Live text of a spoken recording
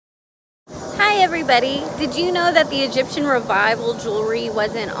Hey everybody, did you know that the Egyptian revival jewelry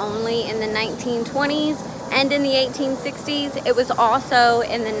wasn't only in the 1920s and in the 1860s, it was also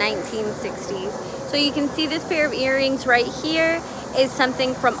in the 1960s. So you can see this pair of earrings right here is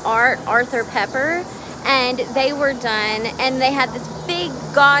something from Arthur Pepper, and they were done and they had this big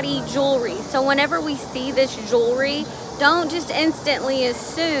gaudy jewelry. So whenever we see this jewelry, don't just instantly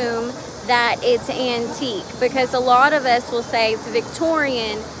assume that it's antique, because a lot of us will say it's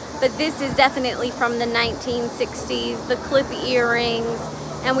Victorian, but this is definitely from the 1960s, the clip earrings,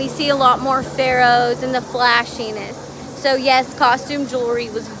 and we see a lot more pharaohs and the flashiness. So yes, costume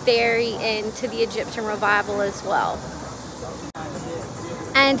jewelry was very into the Egyptian revival as well.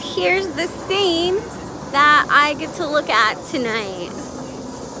 And here's the scene that I get to look at tonight.